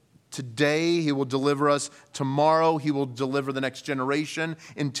today. He will deliver us tomorrow. He will deliver the next generation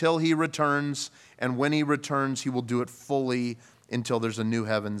until he returns. And when he returns, he will do it fully until there's a new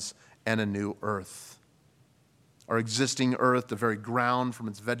heavens and a new earth. Our existing earth, the very ground, from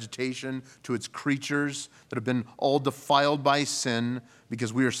its vegetation to its creatures that have been all defiled by sin,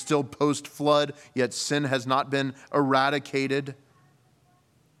 because we are still post-flood, yet sin has not been eradicated.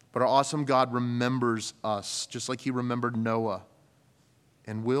 But our awesome God remembers us, just like he remembered Noah,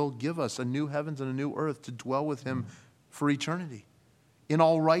 and will give us a new heavens and a new earth to dwell with him for eternity in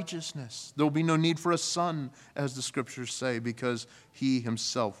all righteousness. There will be no need for a son, as the scriptures say, because he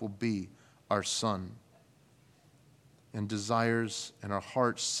himself will be our son, and desires and our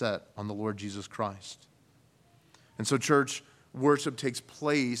hearts set on the Lord Jesus Christ. And so, church, worship takes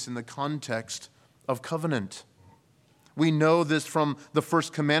place in the context of covenant. We know this from the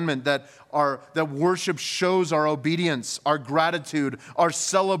first commandment, that worship shows our obedience, our gratitude, our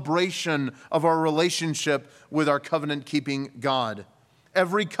celebration of our relationship with our covenant-keeping God.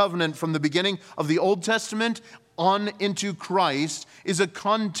 Every covenant from the beginning of the Old Testament on into Christ is a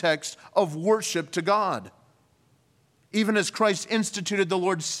context of worship to God. Even as Christ instituted the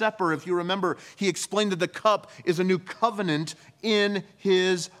Lord's Supper, if you remember, he explained that the cup is a new covenant in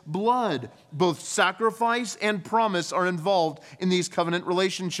his blood. Both sacrifice and promise are involved in these covenant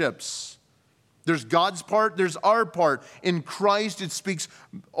relationships. There's God's part, there's our part. In Christ, it speaks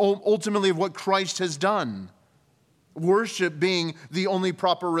ultimately of what Christ has done. Worship being the only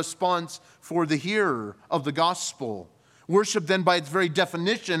proper response for the hearer of the gospel. Worship then, by its very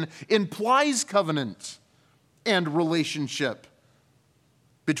definition, implies covenant and relationship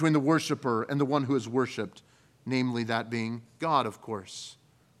between the worshiper and the one who is worshiped, namely that being God, of course.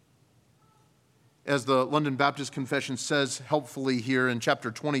 As the London Baptist Confession says helpfully here in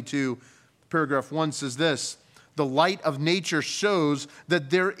chapter 22, paragraph 1 says this: "The light of nature shows that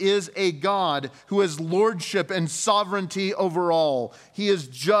there is a God who has lordship and sovereignty over all. He is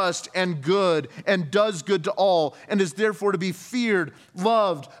just and good and does good to all, and is therefore to be feared,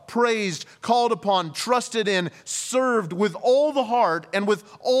 loved, praised, called upon, trusted in, served with all the heart and with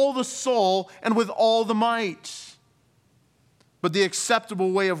all the soul and with all the might. But the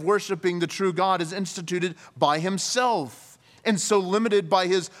acceptable way of worshiping the true God is instituted by himself, and so limited by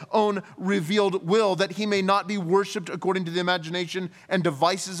his own revealed will that he may not be worshipped according to the imagination and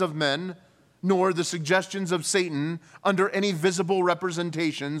devices of men, nor the suggestions of Satan under any visible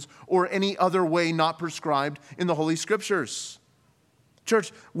representations or any other way not prescribed in the Holy Scriptures."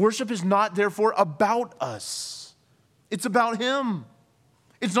 Church, worship is not therefore about us. It's about him.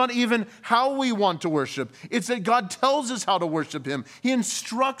 It's not even how we want to worship. It's that God tells us how to worship him. He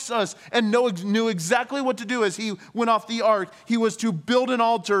instructs us and knew exactly what to do as he went off the ark. He was to build an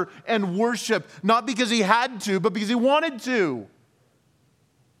altar and worship, not because he had to, but because he wanted to.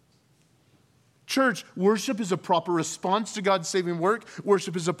 Church, worship is a proper response to God's saving work.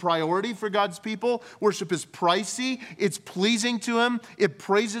 Worship is a priority for God's people. Worship is pricey. It's pleasing to him. It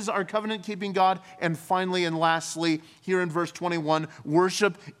praises our covenant-keeping God. And finally and lastly, here in verse 21,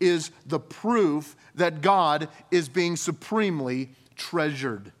 worship is the proof that God is being supremely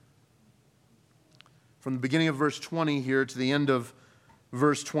treasured. From the beginning of verse 20 here to the end of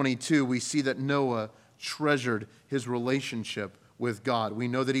verse 22, we see that Noah treasured his relationship with God. We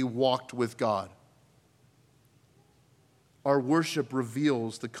know that he walked with God. Our worship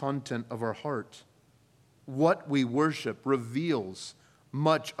reveals the content of our heart. What we worship reveals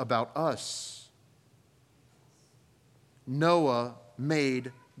much about us. Noah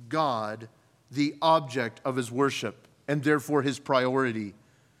made God the object of his worship and therefore his priority.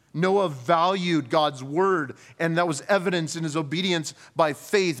 Noah valued God's word, and that was evidence in his obedience by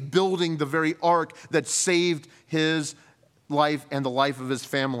faith, building the very ark that saved his life and the life of his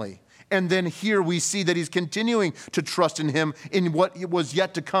family. And then here we see that he's continuing to trust in him in what was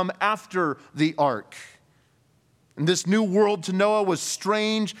yet to come after the ark. And this new world to Noah was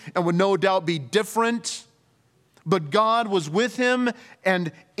strange and would no doubt be different. But God was with him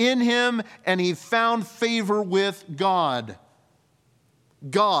and in him, and he found favor with God.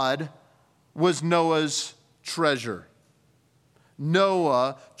 God was Noah's treasure.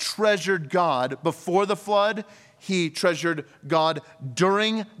 Noah treasured God before the flood. He treasured God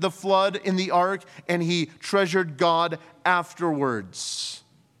during the flood in the ark, and he treasured God afterwards.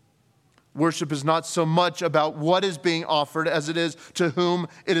 Worship is not so much about what is being offered as it is to whom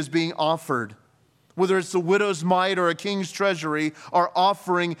it is being offered. Whether it's the widow's mite or a king's treasury, our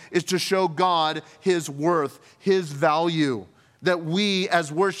offering is to show God his worth, his value, that we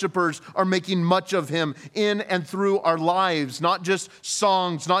as worshipers are making much of him in and through our lives, not just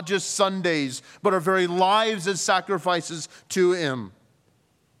songs, not just Sundays, but our very lives as sacrifices to him.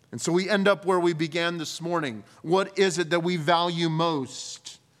 And so we end up where we began this morning. What is it that we value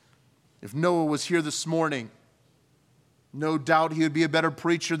most? If Noah was here this morning, no doubt he would be a better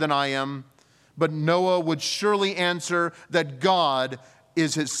preacher than I am, but Noah would surely answer that God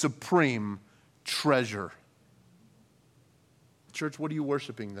is his supreme treasure. Church, what are you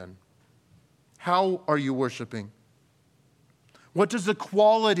worshiping then? How are you worshiping? What does the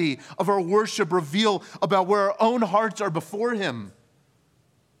quality of our worship reveal about where our own hearts are before him?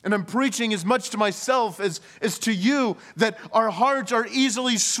 And I'm preaching as much to myself as to you that our hearts are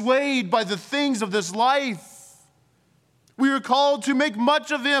easily swayed by the things of this life. We are called to make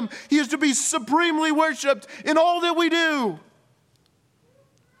much of him. He is to be supremely worshiped in all that we do.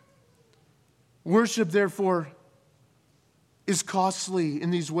 Worship, therefore, is costly in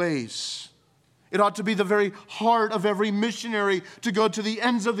these ways. It ought to be the very heart of every missionary to go to the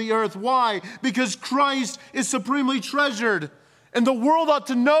ends of the earth. Why? Because Christ is supremely treasured, and the world ought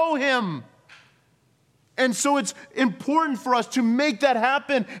to know him. And so it's important for us to make that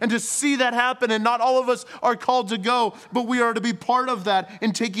happen and to see that happen. And not all of us are called to go, but we are to be part of that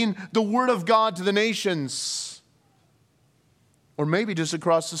in taking the word of God to the nations. Or maybe just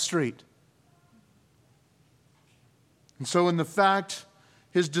across the street. And so in the fact,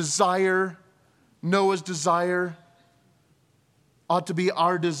 his desire, Noah's desire, ought to be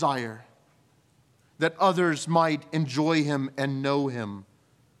our desire, that others might enjoy him and know him.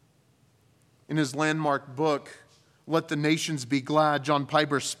 In his landmark book, Let the Nations Be Glad, John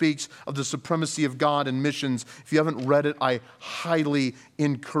Piper speaks of the supremacy of God in missions. If you haven't read it, I highly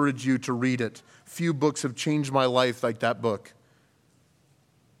encourage you to read it. Few books have changed my life like that book.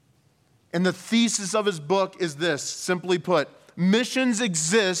 And the thesis of his book is this, simply put, missions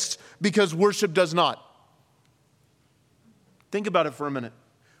exist because worship does not. Think about it for a minute.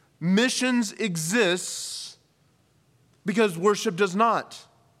 Missions exists because worship does not.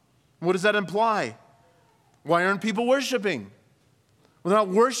 What does that imply? Why aren't people worshiping? Well, they're not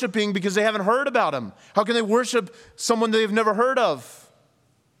worshiping because they haven't heard about him. How can they worship someone they've never heard of?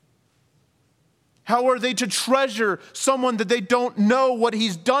 How are they to treasure someone that they don't know what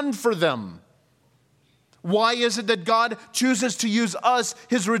he's done for them? Why is it that God chooses to use us,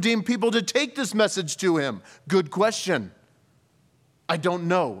 his redeemed people, to take this message to him? Good question. I don't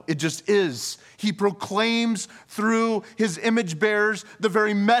know. It just is. He proclaims through his image bearers the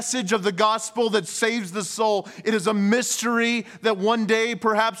very message of the gospel that saves the soul. It is a mystery that one day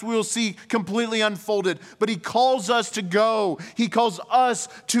perhaps we will see completely unfolded. But he calls us to go. He calls us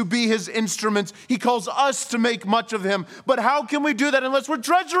to be his instruments. He calls us to make much of him. But how can we do that unless we're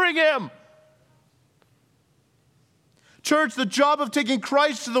treasuring him? Church, the job of taking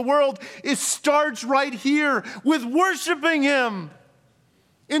Christ to the world, it starts right here with worshiping him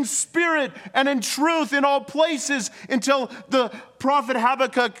in spirit and in truth in all places until the prophet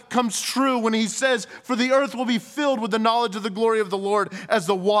Habakkuk comes true when he says, for the earth will be filled with the knowledge of the glory of the Lord as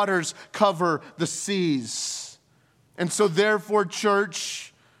the waters cover the seas. And so therefore,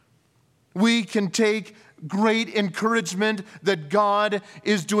 church, we can take great encouragement that God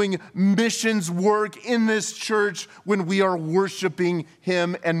is doing missions work in this church when we are worshiping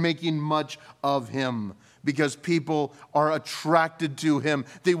him and making much of him, because people are attracted to him.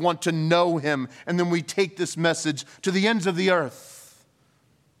 They want to know him. And then we take this message to the ends of the earth.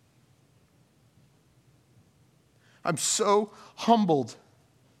 I'm so humbled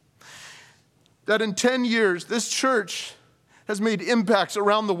that in 10 years, this church has made impacts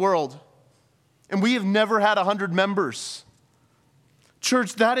around the world. And we have never had 100 members.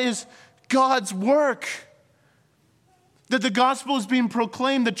 Church, that is God's work. That the gospel is being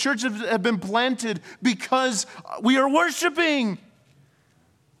proclaimed, the churches have been planted because we are worshiping.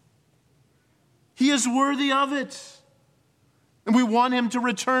 He is worthy of it. And we want him to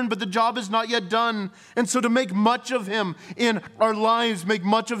return, but the job is not yet done. And so to make much of him in our lives, make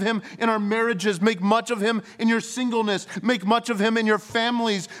much of him in our marriages, make much of him in your singleness, make much of him in your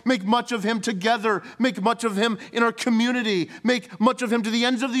families, make much of him together, make much of him in our community, make much of him to the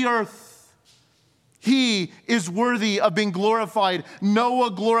ends of the earth. He is worthy of being glorified.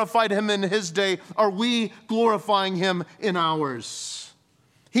 Noah glorified him in his day. Are we glorifying him in ours?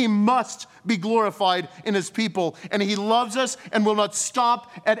 He must be glorified in his people. And he loves us and will not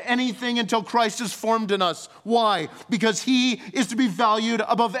stop at anything until Christ is formed in us. Why? Because he is to be valued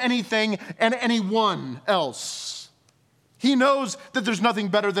above anything and anyone else. He knows that there's nothing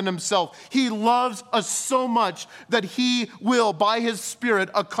better than himself. He loves us so much that he will, by his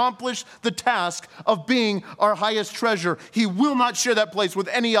Spirit, accomplish the task of being our highest treasure. He will not share that place with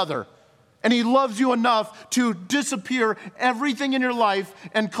any other. And he loves you enough to disappear everything in your life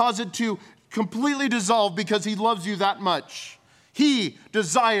and cause it to completely dissolve because he loves you that much. He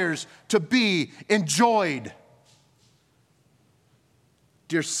desires to be enjoyed.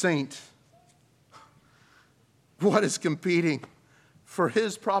 Dear saint, what is competing for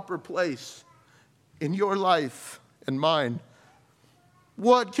his proper place in your life and mine?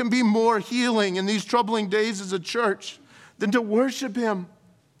 What can be more healing in these troubling days as a church than to worship him?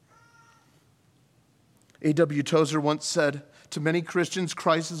 A.W. Tozer once said, to many Christians,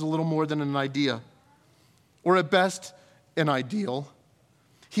 Christ is a little more than an idea, or at best, an ideal.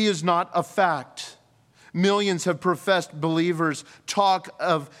 He is not a fact. Millions have professed believers talk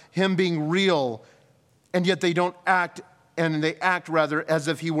of him being real, and yet they don't act, and they act rather as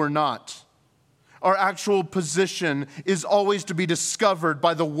if he were not. Our actual position is always to be discovered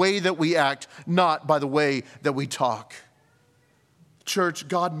by the way that we act, not by the way that we talk. Church,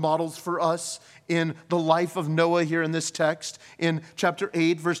 God models for us in the life of Noah here in this text, in chapter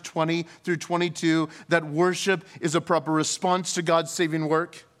 8, verse 20 through 22, that worship is a proper response to God's saving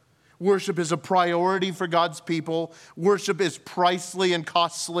work. Worship is a priority for God's people. Worship is pricely and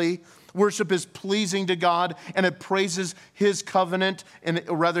costly. Worship is pleasing to God, and it praises his covenant, and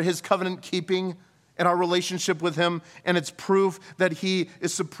rather his covenant keeping and our relationship with him, and it's proof that he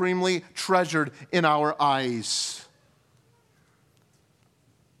is supremely treasured in our eyes.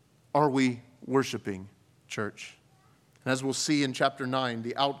 Are we worshiping, church? And as we'll see in chapter 9,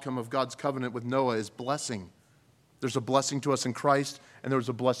 the outcome of God's covenant with Noah is blessing. There's a blessing to us in Christ, and there's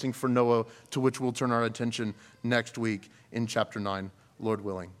a blessing for Noah, to which we'll turn our attention next week in chapter 9, Lord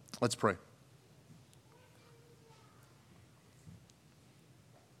willing. Let's pray.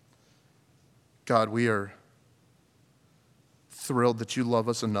 God, we are thrilled that you love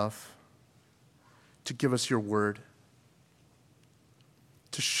us enough to give us your word,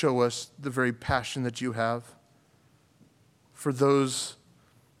 to show us the very passion that you have for those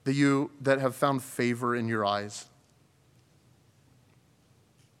that have found favor in your eyes.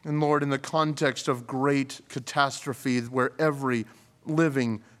 And Lord, in the context of great catastrophe where every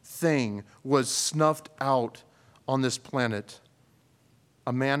living thing was snuffed out on this planet,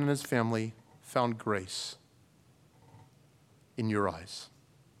 a man and his family found grace in your eyes.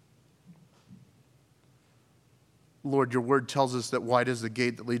 Lord, your word tells us that wide is the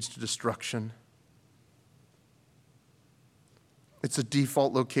gate that leads to destruction, It's a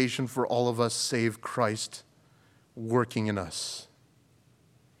default location for all of us, save Christ working in us.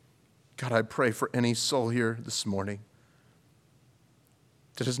 God, I pray for any soul here this morning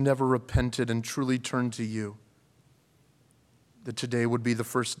that has never repented and truly turned to you, that today would be the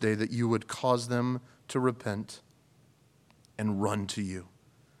first day that you would cause them to repent and run to you,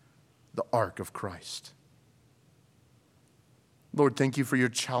 the ark of Christ. Lord, thank you for your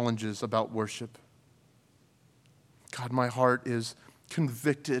challenges about worship. God, my heart is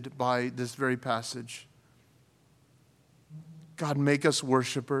convicted by this very passage. God, make us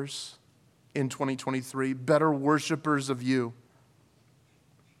worshipers in 2023, better worshipers of you.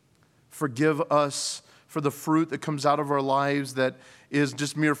 Forgive us for the fruit that comes out of our lives that is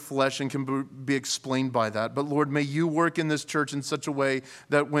just mere flesh and can be explained by that. But Lord, may you work in this church in such a way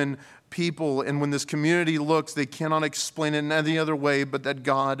that when people and when this community looks, they cannot explain it in any other way but that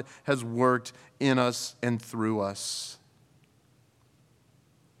God has worked in us and through us.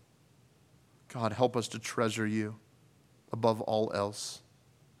 God, help us to treasure you above all else.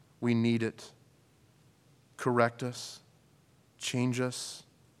 We need it. Correct us, change us,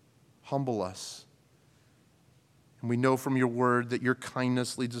 humble us. And we know from your word that your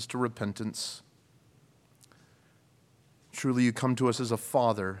kindness leads us to repentance. Truly, you come to us as a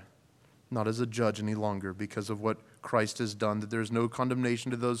father, not as a judge any longer, because of what Christ has done, that there is no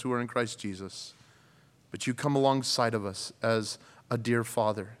condemnation to those who are in Christ Jesus. But you come alongside of us as a dear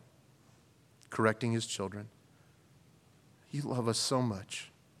father, correcting his children. You love us so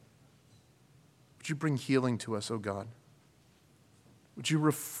much. Would you bring healing to us, oh God? Would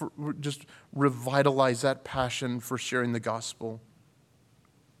you just revitalize that passion for sharing the gospel?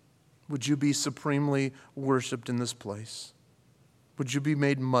 Would you be supremely worshiped in this place? Would you be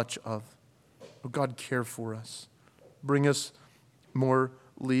made much of? Oh God, care for us. Bring us more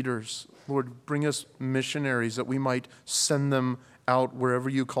leaders. Lord, bring us missionaries that we might send them out wherever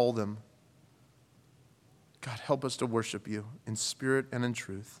you call them. God, help us to worship you in spirit and in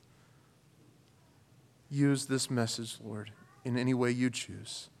truth. Use this message, Lord, in any way you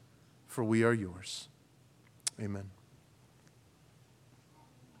choose, for we are yours. Amen.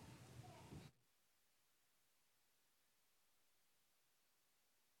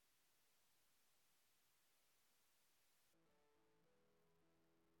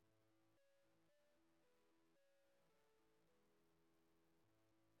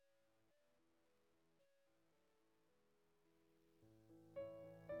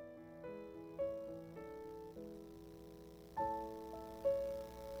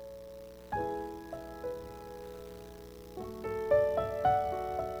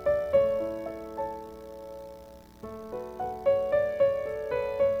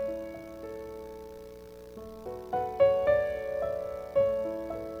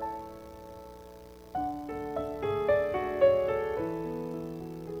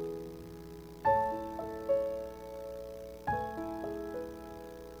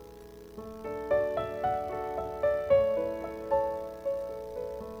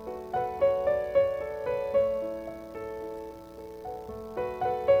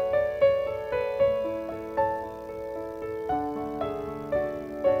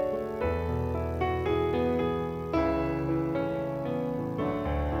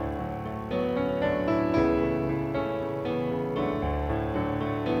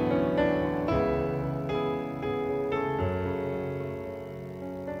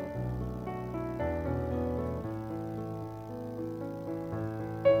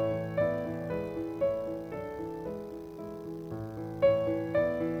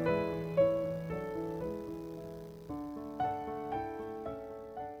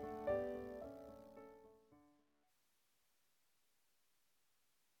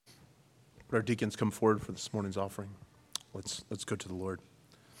 Would our deacons come forward for this morning's offering? Let's go to the Lord.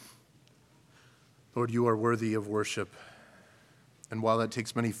 Lord, you are worthy of worship. And while that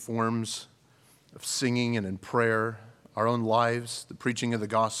takes many forms of singing and in prayer, our own lives, the preaching of the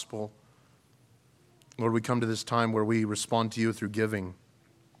gospel, Lord, we come to this time where we respond to you through giving.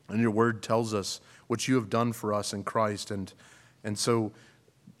 And your word tells us what you have done for us in Christ. And so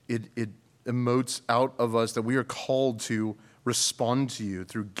it emotes out of us that we are called to respond to you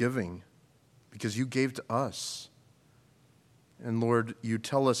through giving, because you gave to us. And Lord, you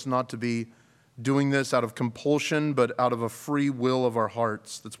tell us not to be doing this out of compulsion, but out of a free will of our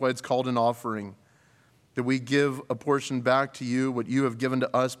hearts. That's why it's called an offering, that we give a portion back to you, what you have given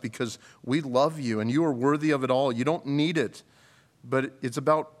to us, because we love you and you are worthy of it all. You don't need it, but it's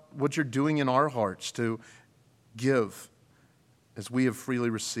about what you're doing in our hearts to give as we have freely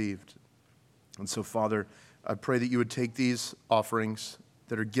received. And so, Father, I pray that you would take these offerings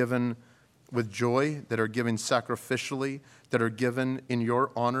that are given with joy, that are given sacrificially, that are given in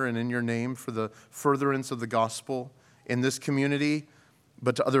your honor and in your name for the furtherance of the gospel in this community,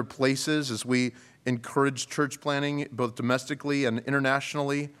 but to other places as we encourage church planting, both domestically and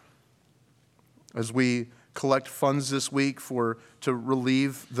internationally, as we collect funds this week to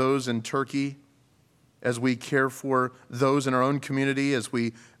relieve those in Turkey, as we care for those in our own community, as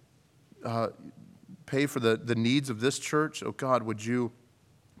we pay for the needs of this church. Oh God, would you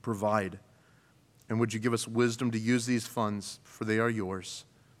provide? And would you give us wisdom to use these funds, for they are yours,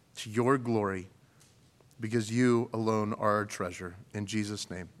 to your glory, because you alone are our treasure. In Jesus'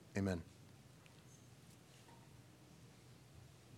 name, amen.